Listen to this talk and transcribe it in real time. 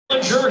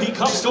challenger. He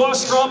comes to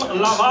us from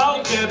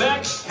Laval,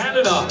 Quebec,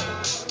 Canada.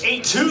 A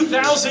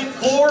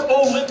 2004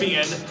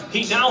 Olympian,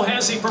 he now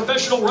has a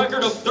professional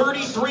record of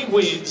 33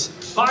 wins,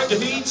 5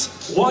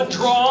 defeats, 1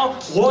 draw,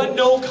 1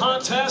 no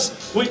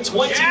contest, with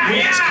 20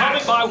 wins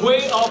coming by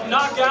way of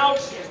knockout.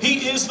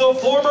 He is the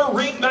former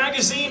Ring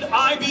Magazine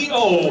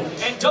IBO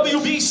and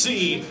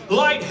WBC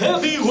light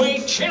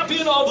heavyweight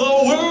champion of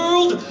the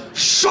world,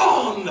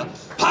 Jean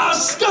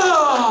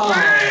Pascal!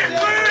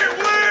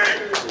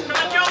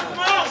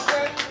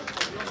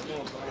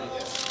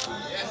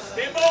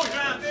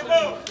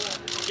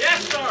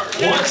 Yes, sir.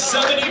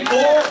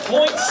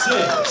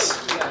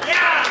 174.6.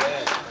 Yeah.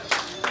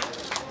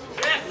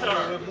 Yes,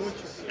 sir.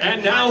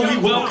 And now we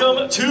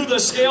welcome to the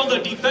scale the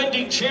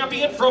defending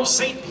champion from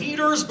St.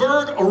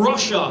 Petersburg,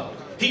 Russia.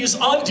 He is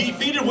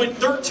undefeated with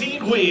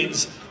 13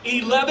 wins.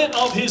 11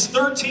 of his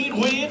 13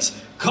 wins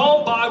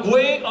come by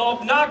way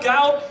of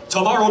knockout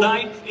tomorrow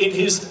night in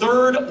his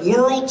 3rd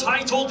world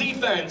title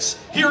defense.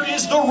 Here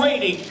is the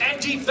reigning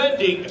and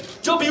defending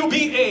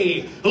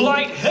WBA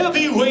light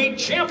heavyweight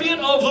champion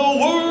of the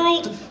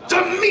world,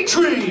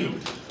 Dmitry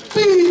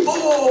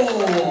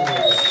Biwol.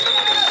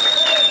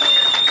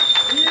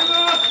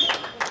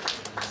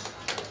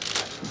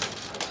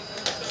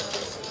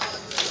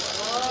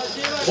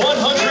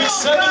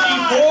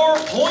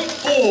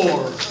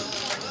 174.4.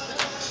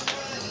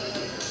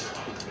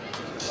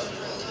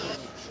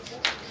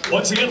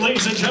 Once again,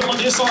 ladies and gentlemen,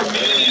 this is our main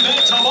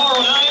event tomorrow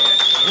night,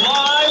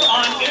 live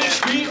on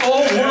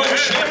HBO World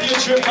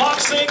Championship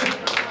Boxing.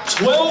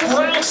 12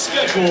 rounds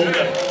scheduled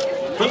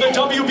for the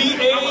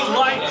WBA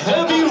Light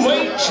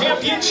Heavyweight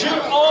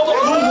Championship of the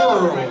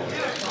world.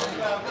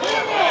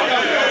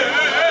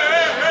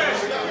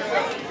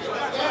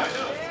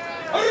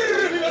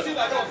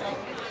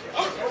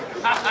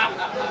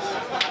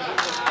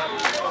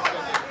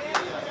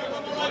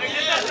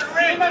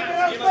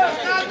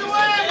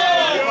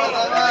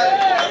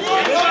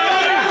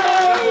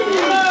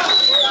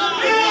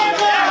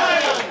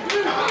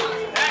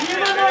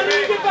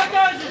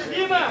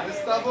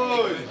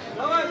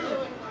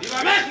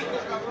 Viva México!